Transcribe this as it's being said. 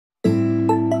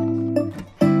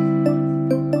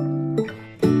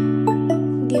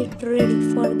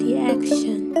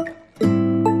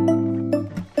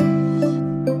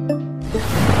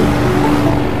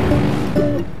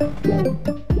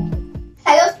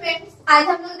आज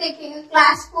हम लोग देखेंगे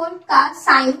क्लास 4 का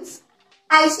साइंस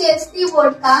ICSE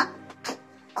बोर्ड का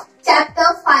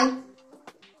चैप्टर 5।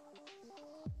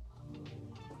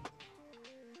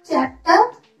 चैप्टर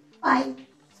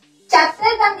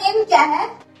का नेम क्या है?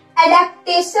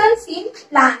 Adaptations in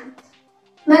plant.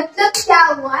 मतलब क्या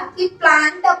हुआ कि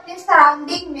प्लांट अपने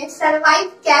सराउंडिंग में सरवाइव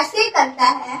कैसे करता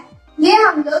है, ये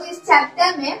हम लोग इस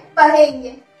चैप्टर में पढ़ेंगे।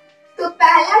 तो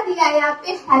पहला दिया है यहाँ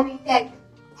पे हैबिटेट।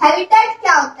 हैबिटेट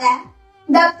क्या होता है?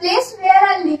 The place where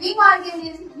a living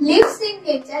organism lives in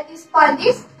nature is called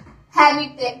its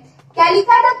habitat. क्या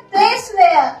लिखा था? प्लेस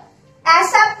वेयर,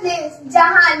 ऐसा प्लेस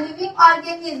जहाँ लिविंग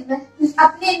ऑर्गेनिज्म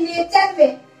अपने नेचर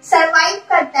में सरवाइव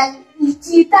करता है,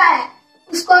 जीता है,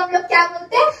 उसको हम लोग क्या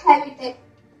बोलते हैं? हैबिटेट।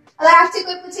 अगर आपसे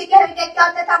कोई पूछे कि हैबिटेट क्या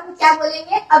होता है तो आप क्या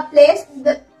बोलेंगे? अ प्लेस,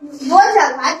 वो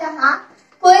जगह जहाँ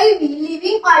कोई भी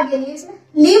लिविंग ऑर्गेनिज्म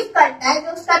लिव करता है,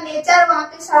 जो उसका नेचर वहाँ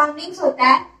पे सराउंडिंग्स होता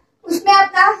है, उसमें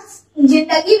अपना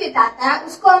जिंदगी बिताता है,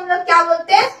 उसको हम लोग क्या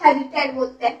बोलते हैं? हैबिटेट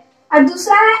बोलते हैं। और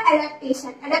दूसरा है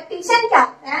एडेप्टेशन। एडेप्टेशन क्या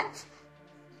होता है?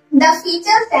 The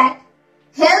features that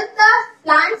help the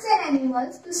plants and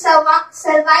animals to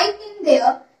survive in their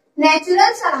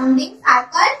natural surroundings are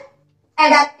called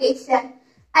adaptation.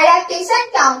 Adaptation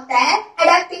क्या होता है?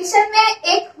 Adaptation में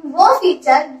एक वो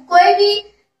फीचर, कोई भी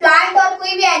प्लांट और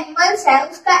कोई भी एनिमल्स है,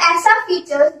 उसका ऐसा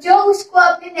फीचर जो उसको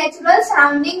अपने नेचुरल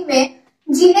सराउंडिंग में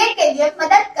जीने के लिए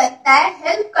मदद करता है,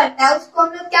 हेल्प करता है, उसको हम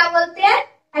लोग क्या बोलते हैं?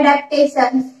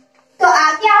 एडेप्टेशन। तो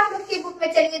आगे आप लोग की बुक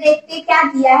में चलिए देखते हैं क्या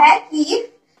दिया है कि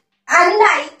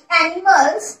unlike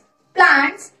animals,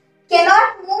 plants cannot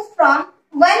move from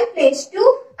one place to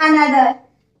another.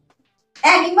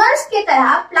 Animals की तरह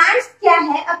plants क्या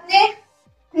है? अपने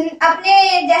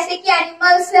जैसे कि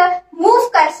एनिमल्स मूव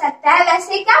कर सकता है,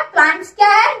 वैसे क्या प्लांट्स क्या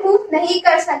है? मूव नहीं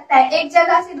कर सकता है, एक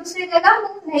जगह से दूसरी जगह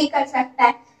मूव नहीं कर सकता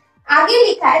है। आगे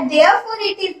लिखा है therefore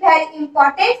it is very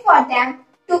important for them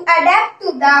to adapt to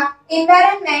the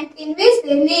environment in which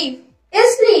they live.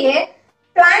 इसलिए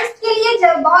प्लांट्स के लिए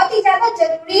जब बहुत ही ज्यादा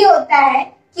जरूरी होता है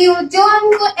कि जो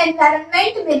उनको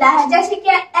एनवायरनमेंट मिला है, जैसे कि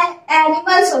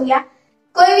एनिमल्स हो गया,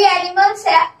 कोई भी एनिमल्स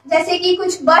है, जैसे कि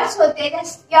कुछ बर्ड्स होते हैं,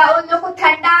 या उन लोग को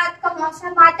ठंडा का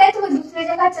मौसम आता है तो वो दूसरी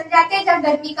जगह चल जाते हैं जब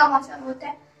गर्मी का मौसम होता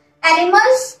है।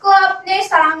 एनिमल्स को अपने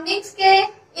सराउंडिंग्स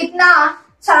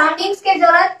के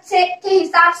जरूरत से के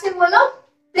हिसाब से वो लोग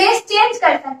प्लेस चेंज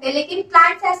कर सकते हैं, लेकिन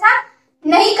प्लांट्स ऐसा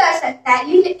नहीं कर सकता है।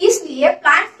 इसलिए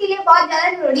प्लांट्स के लिए बहुत ज्यादा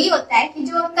जरूरी होता है कि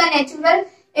जो उनका नेचुरल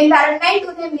एनवायरनमेंट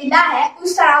उन्हें मिला है,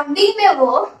 उस सराउंडिंग में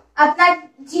वो अपना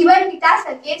जीवन बिता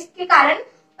सके। इसके कारण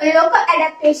उन लोगों को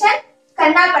एडेप्टेशन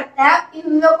करना पड़ता है, इन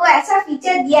लोगों को ऐसा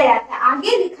फीचर दिया जाता है।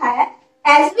 आगे लिखा है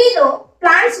as we know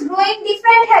plants grow in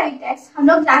different habitats. हम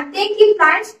लोग जानते हैं कि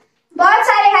प्लांट्स बहुत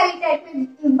सारे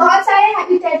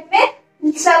हैबिटेट में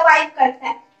सर्वाइव करता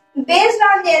है। Based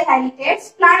on their habitats,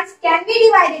 plants can be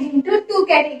divided into two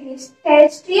categories,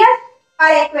 terrestrial और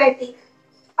aquatic.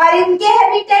 और इनके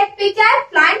हैबिटेट पे क्या है?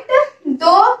 प्लांट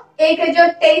दो, एक जो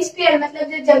टेरेस्ट्रियल मतलब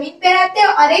जो जमीन पे रहते हैं,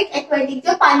 और एक एक्वेटिक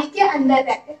जो पानी के अंदर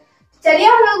रहते हैं। चलिए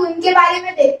हम लोग उनके बारे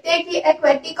में देखते हैं कि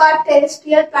एक्वेटिक और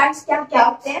टेरेस्ट्रियल प्लांट्स क्या क्या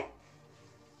होते हैं।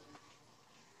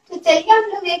 तो चलिए हम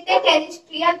लोग देखते हैं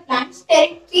टेरेस्ट्रियल प्लांट्स।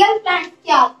 टेरेस्ट्रियल प्लांट्स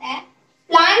क्या होता है?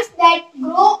 Plants that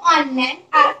grow on land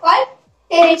are called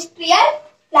terrestrial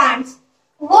plants.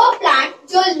 वो प्लांट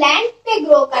जो लैंड पे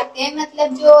ग्रो करते हैं,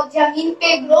 मतलब जो जमीन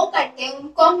पे ग्रो करते हैं,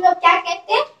 उनको हम लोग क्या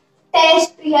कहते हैं?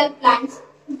 Terrestrial plants.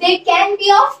 They can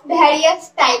be of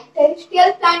various type.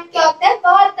 Terrestrial plant क्या होता है?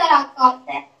 बहुत तरह का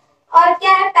होता है। और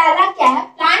क्या है? पहला क्या है?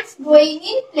 Plants growing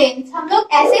in planes. हम लोग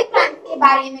ऐसे प्लांट के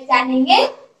बारे में जानेंगे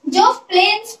जो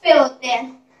प्लेन्स पे होते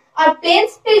हैं। और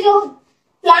प्लेन्स पे जो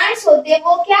प्लांट्स होते हैं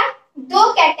वो क्या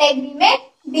दो कैटेगरी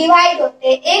में डिवाइड होते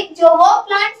हैं। एक जो वो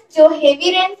प्लांट्स जो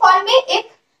हेवी रेनफॉल में, एक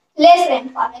लेस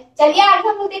रेनफॉल में। चलिए आगे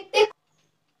हम लोग देखते हैं।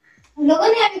 हम लोगों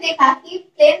ने अभी देखा कि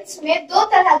प्लेन्स में दो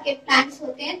तरह के प्लांट्स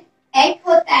होते हैं। एक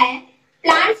होता है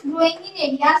plants growing in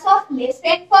areas of less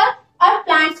rainfall और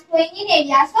plants growing in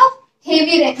areas of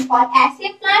heavy rainfall. ऐसे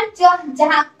प्लांट जो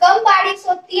जहाँ कम बारिश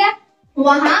होती है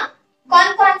वहाँ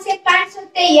कौन कौन से प्लांट्स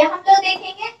होते हैं ये हम लोग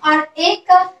देखेंगे। और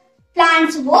एक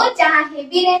प्लांट्स वो जहाँ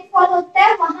हेवी रेनफॉल होता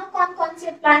है वहाँ कौन कौन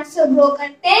से प्लांट्स ग्रो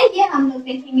करते हैं ये हम लोग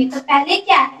देखेंगे। तो पहले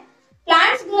क्या है?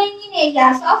 Plants growing in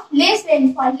areas of less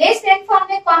rainfall. Less rainfall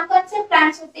में कौन कौन से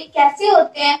प्लांट्स होते हैं, कैसे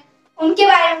होते हैं, उनके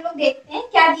बारे में हम लोग देखते हैं।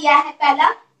 क्या दिया है? पहला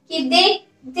कि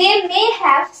दे मे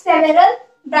हैव सेवरल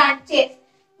ब्रांचेस।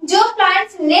 जो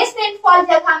प्लांट्स लेस रेनफॉल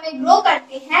जगह में ग्रो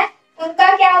करते हैं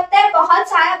उनका क्या होता है? बहुत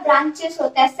सारा ब्रांचेस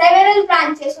होता है, सेवरल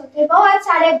ब्रांचेस होते हैं, बहुत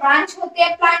सारे ब्रांच होते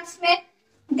हैं प्लांट्स में।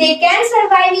 They can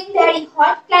survive in very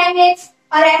hot climates।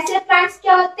 और ऐसे प्लांट्स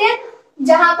क्या होते हैं?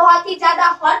 जहाँ बहुत ही ज्यादा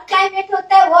हॉट क्लाइमेट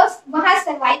होता है वो वहां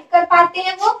सरवाइव कर पाते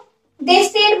हैं वो। दे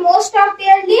shade most of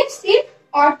their leaves in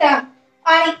autumn.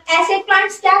 और ऐसे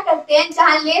प्लांट्स क्या करते हैं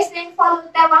जहाँ लेस रेनफॉल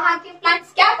होता है वहां के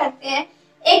प्लांट्स क्या करते हैं,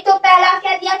 एक तो पहला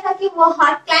क्या दिया था कि वो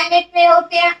हॉट क्लाइमेट में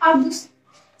होते हैं और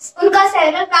उनका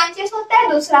सेवरल ब्रांचेस होता है,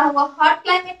 दूसरा वो हॉट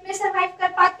क्लाइमेट में सरवाइव कर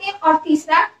पाते हैं, और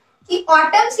तीसरा कि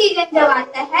ऑटम सीजन जब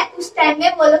आता है उस टाइम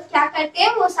में वो लोग क्या करते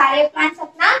हैं, वो सारे प्लांट्स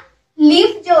अपना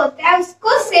लीफ जो होता है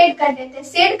उसको शेड कर देते हैं।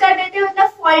 शेड कर देते हैं मतलब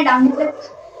फॉल डाउन,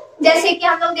 मतलब जैसे कि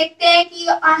हम लोग देखते हैं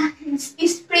कि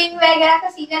स्प्रिंग वगैरह का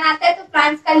सीजन आता है तो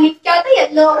प्लांट्स का लीफ क्या होता है,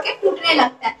 येलो होके टूटने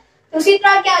लगता है। तो उसी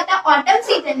तरह क्या होता है ऑटम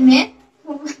सीजन में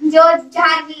जो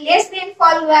जहाँ लेस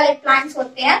रेनफॉल वाले प्लांट्स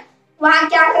होते हैं वहां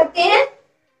क्या करते हैं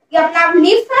कि अपना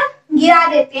लीफ गिरा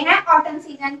देते हैं ऑटम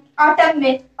सीजन,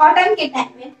 ऑटम के टाइम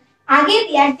में। आगे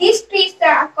दिया this trees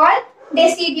are called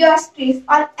deciduous trees,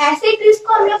 और ऐसे ट्रीज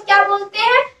को हम लोग क्या बोलते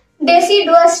हैं,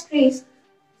 डेसिडुअस ट्रीज।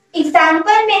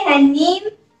 एग्जाम्पल में है नीम,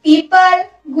 पीपल,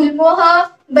 गुलमोहर,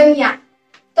 बनियान।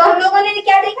 तो हम लोगों ने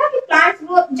क्या देखा कि प्लांट्स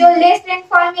जो लेस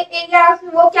रेनफॉल में एरिया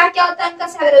वो क्या क्या होता है, उनका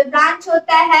सेवरल ब्रांच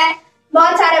होता है,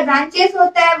 बहुत सारे ब्रांचेस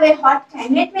होता है, वे हॉट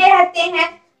क्लाइमेट में रहते हैं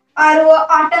और वो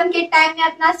ऑटम के टाइम में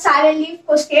अपना सारे लीफ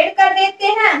को शेड कर देते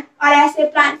हैं, और ऐसे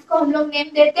प्लांट्स को हम लोग नेम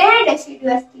देते हैं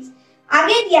डेसिडुअस ट्रीज।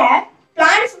 आगे दिया है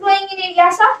plants growing in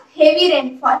areas of heavy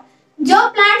rainfall. जो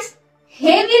प्लांट्स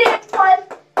हेवी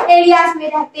रेनफॉल एरियाज में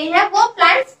रहते हैं वो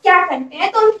प्लांट्स क्या करते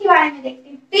हैं, तो उनके बारे में देखते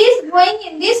हैं। Trees growing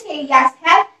in this areas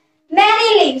have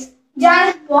many leaves.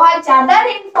 जहाँ बहुत ज्यादा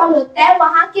रेनफॉल होता है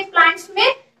वहां के प्लांट्स में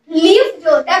लीफ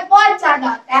जो होता है बहुत ज्यादा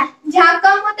होता है, जहाँ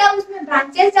कम होता है उसमें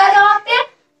ब्रांचेस ज्यादा होते हैं,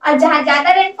 और जहाँ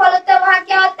ज्यादा रेनफॉल होता है वहां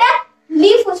क्या होता है,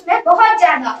 लीफ उसमें बहुत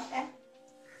ज्यादा होता है।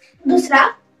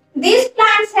 दूसरा, these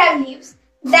plants have leaves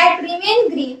that remain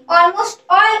green almost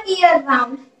all year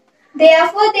round.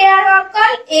 Therefore, they are all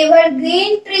called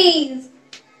evergreen trees.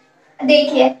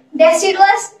 देखिए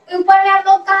डेसिडुअस ऊपर में हम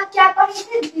लोग कहा क्या पढ़े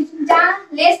थे, जहाँ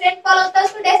लेस रेनफॉल होता है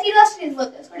उसको डेसिडुअस ट्रीज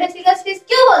बोलते हैं। उसको डेसिडुअस ट्रीज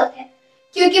क्यों बोलते हैं,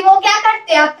 क्योंकि वो क्या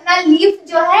करते हैं अपना लीफ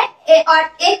जो है और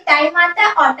एक टाइम आता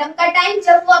है ऑटम का टाइम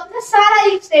जब वो अपना सारा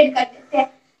लीफ शेड कर देते हैं।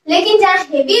 लेकिन जहाँ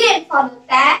हेवी रेनफॉल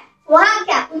होता है वहां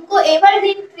क्या उनको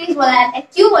एवरग्रीन ट्रीज बोला जाता है।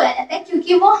 क्यों बोला जाता है,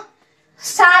 क्योंकि वो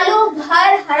सालों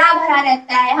भर हरा भरा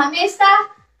रहता है, हमेशा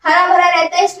हरा भरा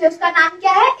रहता है, इसलिए उसका नाम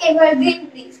क्या है, एवरग्रीन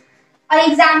ट्रीज। और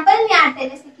एग्जाम्पल में आते हैं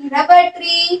जैसे कि rubber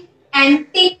tree and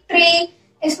teak tree,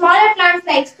 smaller plants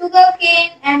like sugar cane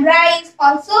and rice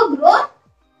also grow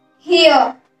here.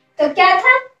 तो क्या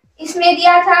था इसमें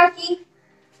दिया था कि,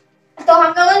 तो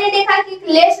हम लोगों ने देखा कि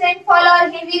लेस रेनफॉल और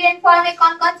हेवी रेनफॉल में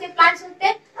कौन कौन से प्लांट्स होते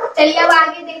हैं। चलिए अब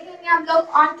आगे देखेंगे हम लोग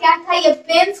और क्या था, ये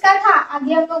प्लेन्स का था,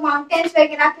 आगे हम लोग माउंटेन्स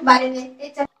वगैरह के बारे में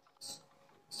देखते हैं।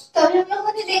 तो हम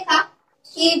लोगों ने देखा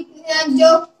कि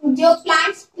जो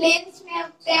प्लांट्स प्लेन्स में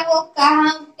उगते हैं वो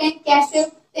कहाँ उगते हैं, कैसे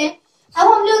उगते हैं। अब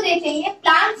हम लोग देखेंगे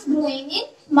प्लांट्स ग्रोइंग इन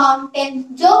माउंटेन्स।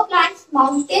 जो प्लांट्स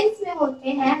माउंटेन्स में होते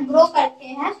हैं, ग्रो करते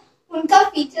हैं, उनका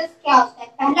फीचर्स क्या होता है।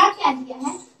 पहला क्या दिया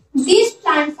है, these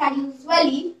plants are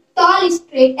usually tall,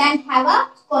 straight and have a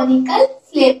conical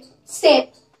shape.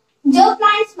 जो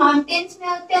प्लांट्स माउंटेन्स में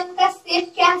होते हैं उनका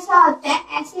शेप कैसा होता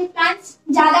है, ऐसे प्लांट्स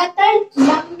ज्यादातर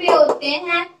लंबे होते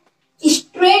हैं,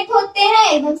 स्ट्रेट होते हैं,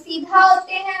 एकदम सीधा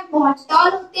होते हैं, बहुत टॉल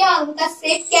होते हैं, और उनका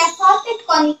शेप कैसा होता है,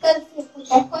 कॉनिकल शेप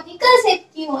होता है। कॉनिकल शेप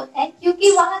क्यों होता है,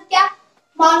 क्योंकि वहाँ क्या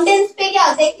माउंटेन्स पे क्या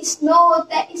होता है, स्नो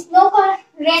होता है, स्नो का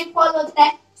रेनफॉल होता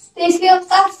है, तो इसलिए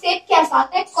उसका शेप कैसा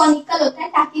होता है, कॉनिकल होता है,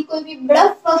 ताकि कोई भी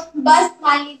बर्फ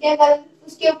मान लीजिए अगर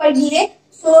उसके ऊपर गिरे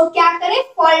तो वो क्या करे,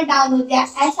 फॉल डाउन हो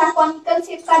जाए, ऐसा कॉनिकल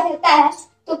शेप का रहता है।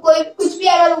 तो कोई कुछ भी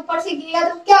अगर ऊपर से गिरेगा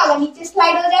तो क्या होगा, नीचे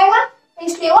स्लाइड हो जाएगा, तो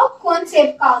इसलिए वो कोन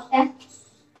शेप का होता है।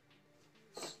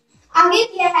 आगे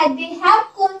दिया है they have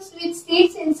cons with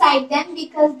seeds inside them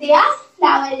because they are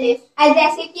flowerless.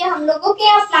 जैसे कि हम लोगों के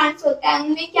यहाँ प्लांट्स होता है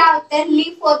उनमें क्या होता है,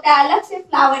 लीफ होता है, अलग से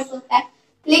फ्लावर्स होता है,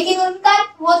 लेकिन उनका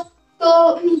वो तो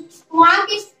वहाँ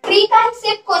की ट्री का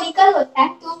शेप कॉनिकल होता है,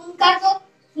 तो उनका जो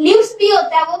लीव्स भी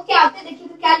होता है वो क्या होता है, देखिए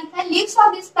तो क्या लिखा है, leaves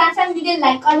of this plants are needle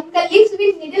like, और उनका लीव्स भी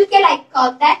नीडल के लाइक का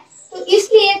होता है। तो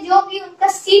इसलिए जो भी उनका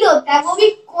सीड होता है वो भी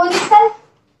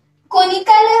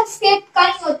कॉनिकल शेप का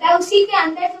ही होता है, उसी के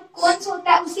अंदर जो कोन्स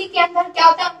होता है उसी के अंदर क्या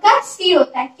होता है, उनका सीड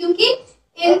होता है। क्योंकि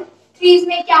इन ट्रीज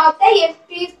में क्या होता है, ये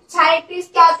ट्रीज सारे ट्रीज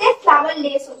क्या होते हैं,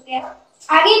 फ्लावरलेस होते हैं।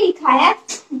 आगे लिखा है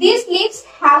this leaves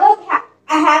have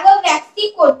a vaccine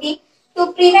coating to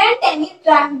prevent any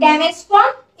damage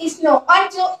from snow.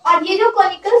 और ये जो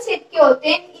कॉनिकल शेप के होते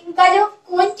हैं, इनका जो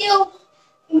कोन के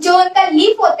जो उनका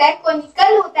लीफ होता है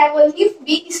कॉनिकल होता है, वो लीफ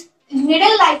भी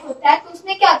निडल लाइक होता है, तो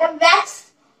उसमें क्या होता है, वैक्स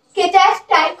के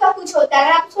टाइप का कुछ होता है।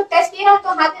 अगर आप उसको टच किएगा तो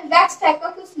हाथ में वैक्स टाइप का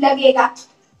कुछ लगेगा,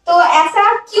 तो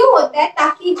ऐसा क्यों होता है?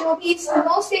 ताकि जो भी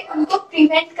स्नो से उनको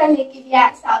प्रिवेंट करने के लिए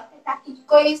ऐसा होता है, ताकि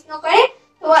कोई स्नो करे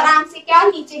तो वो आराम से क्या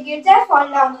नीचे गिर जाए, फॉल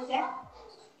डाउन हो जाए।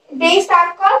 These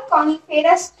are called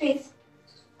coniferous trees.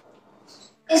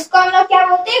 इसको हम लोग क्या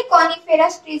बोलते हैं?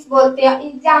 कॉनिफेरस ट्रीज बोलते हैं।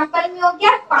 एग्जाम्पल में हो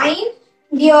गया पाइन,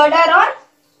 डिओडर और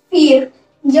फीर।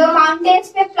 जो माउंटेन्स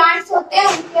पे प्लांट्स होते हैं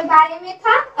उनके बारे में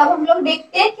था। अब हम लोग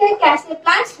देखते हैं कि कैसे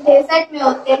प्लांट्स डेजर्ट में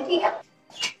होते हैं। ठीक है,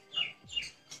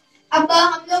 अब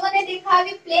हम लोगों ने देखा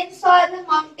अभी प्लेन्स और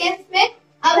माउंटेन्स में।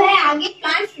 अब है आगे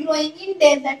प्लांट्स ग्रोइंग इन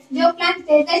डेजर्ट। जो प्लांट्स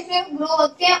डेजर्ट में ग्रो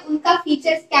होते हैं उनका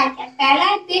फीचर्स क्या क्या?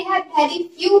 पहला, दे हैव वेरी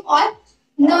फ्यू और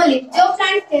नो लीफ। जो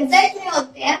प्लांट्स डेजर्ट में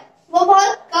होते हैं वो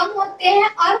बहुत कम होते हैं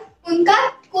और उनका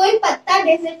कोई पत्ता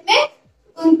डेजर्ट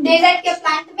के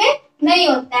प्लांट में नहीं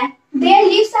होता है। Their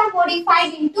leaves are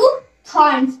modified into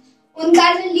thorns.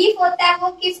 उनका जो लीफ होता है वो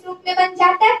किस रूप में बन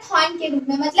जाता है? थॉर्न के रूप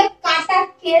में, मतलब कांटा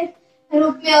के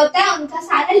रूप में होता है उनका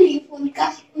सारा लीफ।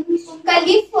 उनका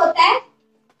लीफ होता है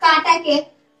कांटा के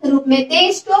रूप में।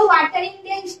 They store water in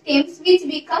their stems which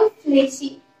become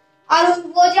fleshy. और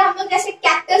वो जो हम लोग जैसे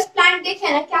कैक्टस प्लांट देखे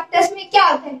ना, कैक्टस में क्या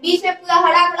होता है? बीच में पूरा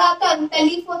हरा भरा होता है, उनका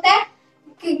लीफ होता है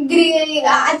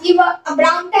अजीब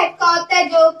ब्राउन टाइप का होता है,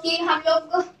 जो कि अगर हम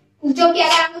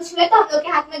लोग छुए तो हम लोग के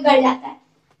हाथ में गड़ जाता है।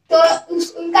 तो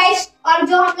उनका और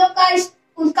जो हम लोग का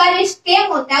उसका जो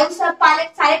स्टेम होता है, उस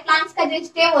सारे प्लांट्स का जो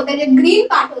स्टेम होता है, जो ग्रीन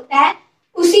पार्ट होता है,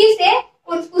 उसी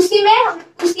में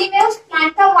उस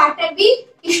प्लांट का वाटर भी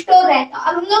स्टोर रहता है।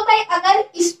 और हम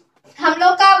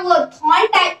लोग का वो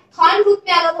थॉर्न रूप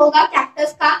में अगर होगा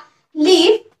कैक्टस का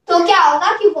लीफ, तो क्या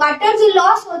होगा कि वाटर जो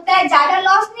लॉस होता है, ज्यादा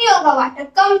लॉस नहीं होगा,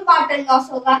 कम वाटर लॉस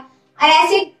होगा। और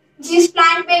ऐसे जिस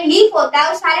प्लांट में लीफ होता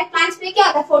है उस सारे प्लांट्स में क्या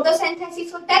होता है?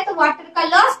 फोटोसिंथेसिस होता है, तो वाटर का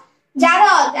लॉस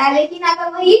ज्यादा होता है। लेकिन अगर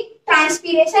वही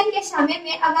ट्रांसपीरेशन के समय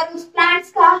में अगर उस प्लांट्स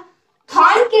का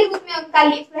थॉर्न के रूप में उनका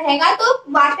लीफ रहेगा तो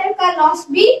वाटर का लॉस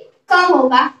भी कम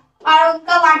होगा और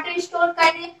उनका वाटर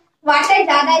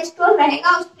ज्यादा स्टोर रहेगा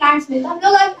उस प्लांट्स में। तो हम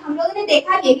लोगों ने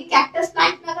देखा भी कि कैक्टस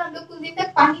प्लांट में अगर हम लोग कुछ दिन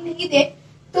तक पानी नहीं दे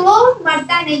तो वो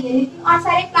मरता नहीं है, लेकिन और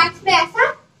सारे प्लांट्स में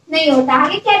ऐसा नहीं होता।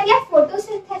 आगे क्या दिया?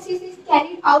 Photosynthesis is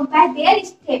carried out by there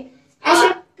stem. ऐसे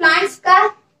प्लांट्स का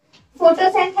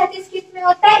फोटोसिंथेसिस किस में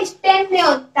होता है? स्टेम में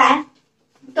होता है।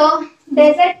 तो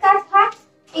डेजर्ट का था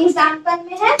एग्जांपल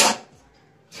में है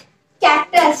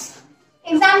कैक्टस।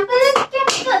 एग्जांपल है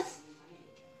कैक्टस।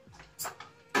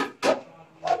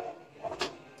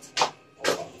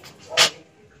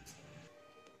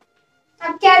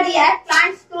 अब क्या दिया है?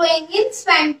 Plants growing in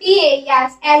swampy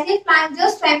areas. ऐसे प्लांट जो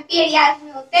स्वैम्पी एरियाज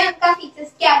में होते हैं उनका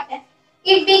फीचर्स क्या होता है?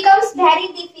 It becomes very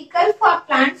difficult for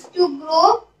plants to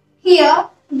grow here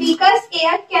because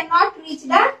air can not reach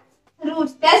the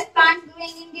roots. Thus plants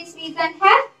growing in this region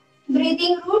have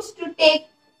breathing roots to take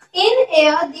in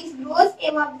air. This grows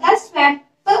above the swamp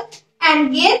and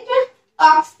get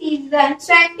oxygen.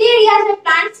 Swampy areas में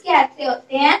plants कैसे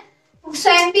होते हैं?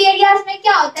 Swampy areas में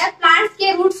क्या होता है? Plants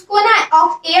के roots को ना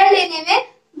एयर लेने में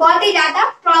बहुत ही ज्यादा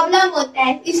प्रॉब्लम होता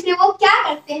है, इसलिए वो क्या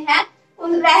करते हैं?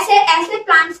 वैसे ऐसे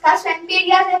प्लांट्स का स्वैम्पी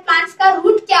एरियाज में प्लांट्स का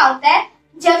रूट क्या होता है?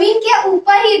 जमीन के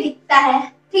ऊपर ही दिखता है।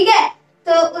 ठीक है,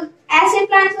 तो ऐसे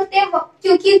प्लांट्स होते हैं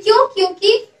क्योंकि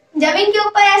जमीन के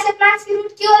ऊपर ऐसे प्लांट्स के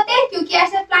रूट क्यों होते हैं? क्योंकि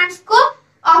ऐसे प्लांट्स को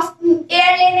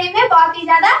एयर लेने में बहुत ही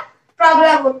ज्यादा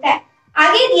प्रॉब्लम होता है।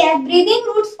 आगे दिया है ब्रीदिंग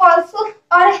रूट्स ऑल्सो।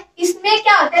 और इसमें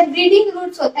क्या होता है? ब्रीदिंग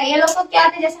रूट्स होता है। ये लोग को क्या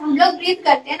होता है? जैसे हम लोग ब्रीथ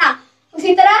करते हैं ना,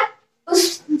 उसी तरह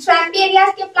उस स्वैम्पी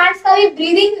एरियाज के प्लांट्स का भी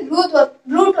ब्रीदिंग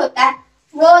रूट होता है।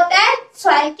 वो होता है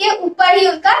सॉइल के ऊपर ही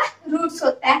उनका रूट्स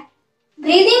होता है।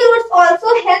 Breathing roots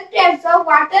also help to absorb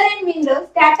water and minerals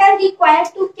that are required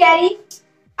to carry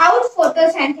out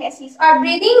photosynthesis. और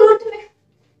ब्रीदिंग रूट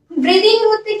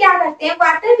से क्या करते हैं?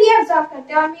 वाटर भी एब्जॉर्ब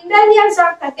करते हैं और मिनरल भी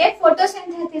एब्जॉर्ब करते हैं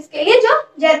फोटोसिंथेसिस के लिए, जो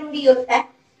जरूरी होता है।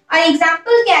 और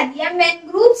एग्जाम्पल क्या दिया?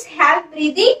 Mangroves have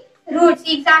breathing roots.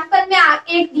 Example में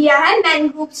एक दिया है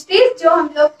मैनग्रोव ट्रीज, जो हम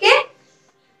लोग के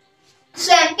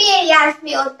स्वैम्पी एरियाज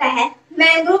में होता है।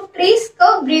 मैनग्रोव ट्रीज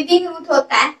को ब्रीदिंग रूट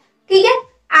होता है। ठीक है,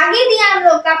 आगे दिया हम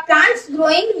लोग का प्लांट्स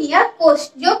ग्रोइंग नियर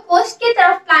कोस्ट। जो कोस्ट के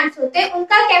तरफ प्लांट्स होते हैं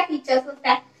उनका क्या फीचर्स होता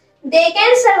है? They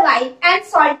can survive and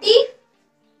salty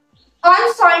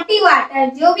water.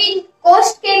 जो भी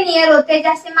कोस्ट के नियर होते हैं,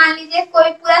 जैसे मान लीजिए कोई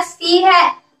पूरा सी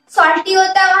है, सॉल्टी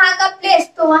होता है वहां का प्लेस,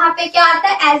 तो वहां पे क्या होता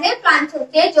है? एज ए प्लांट्स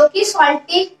होते हैं जो कि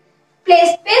सॉल्टी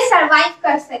प्लेस पे सरवाइव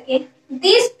कर सके।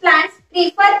 This plants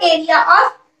prefer area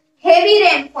of heavy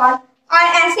rainfall. और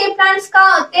ऐसे प्लांट्स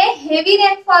कहाँ होते हैं? हेवी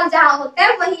रेनफॉल जहाँ होता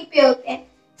है वहीं पे होते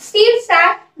हैं। Seeds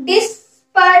are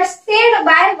डिस्पर्सेड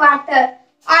by water.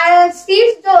 और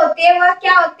सीड्स जो होते हैं वह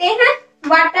क्या होते हैं?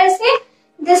 वाटर से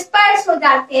डिस्पर्स हो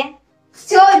जाते हैं।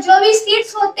 जो भी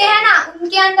सीड्स होते हैं ना,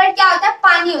 उनके अंदर क्या होता है,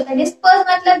 पानी होता है। डिस्पर्स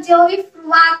मतलब जो भी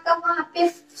वहां पे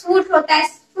फ्रूट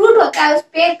होता है उस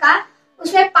पेड़ का,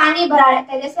 उसमें पानी भरा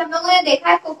रहता है। जैसे हम लोगों ने देखा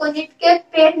है कोकोनट के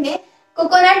पेड़ में,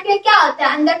 कोकोनट के क्या होता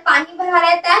है, अंदर पानी भरा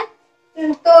रहता है।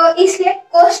 तो इसलिए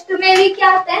कोस्ट में भी क्या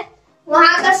होता है,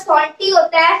 वहां का सॉल्टी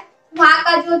होता है, वहां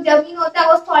का जो जमीन होता है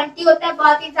वो सॉल्टी होता है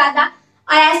बहुत ही ज्यादा।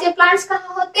 और ऐसे प्लांट्स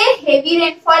कहाँ होते हैं, हेवी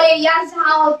रेनफॉल एरिया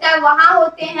जहाँ होता है वहां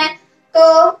होते हैं। तो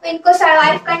इनको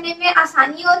सरवाइव करने में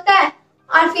आसानी होता है।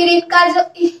 और फिर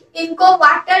इनको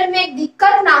वाटर में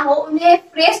दिक्कत ना हो, उन्हें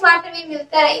फ्रेश वाटर भी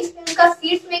मिलता है, इसलिए उनका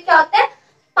सीड्स में क्या होता है,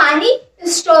 पानी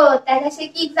स्टोर होता है। जैसे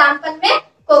कि एग्जांपल में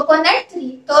कोकोनट ट्री,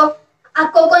 तो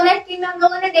कोकोनट ट्री में हम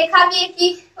लोगों ने देखा भी है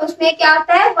कि उसमें क्या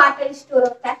होता है, वाटर स्टोर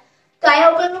होता है। तो आई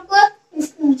होप लोगों को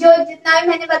जो जितना भी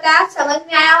मैंने बताया समझ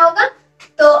में आया होगा।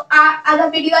 तो अगर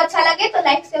वीडियो अच्छा लगे तो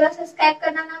लाइक शेयर और सब्सक्राइब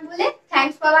करना ना भूले।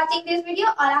 Thanks for watching this video,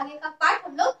 और आगे का पार्ट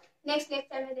हम लोग नेक्स्ट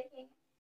लेक्चर में देखेंगे।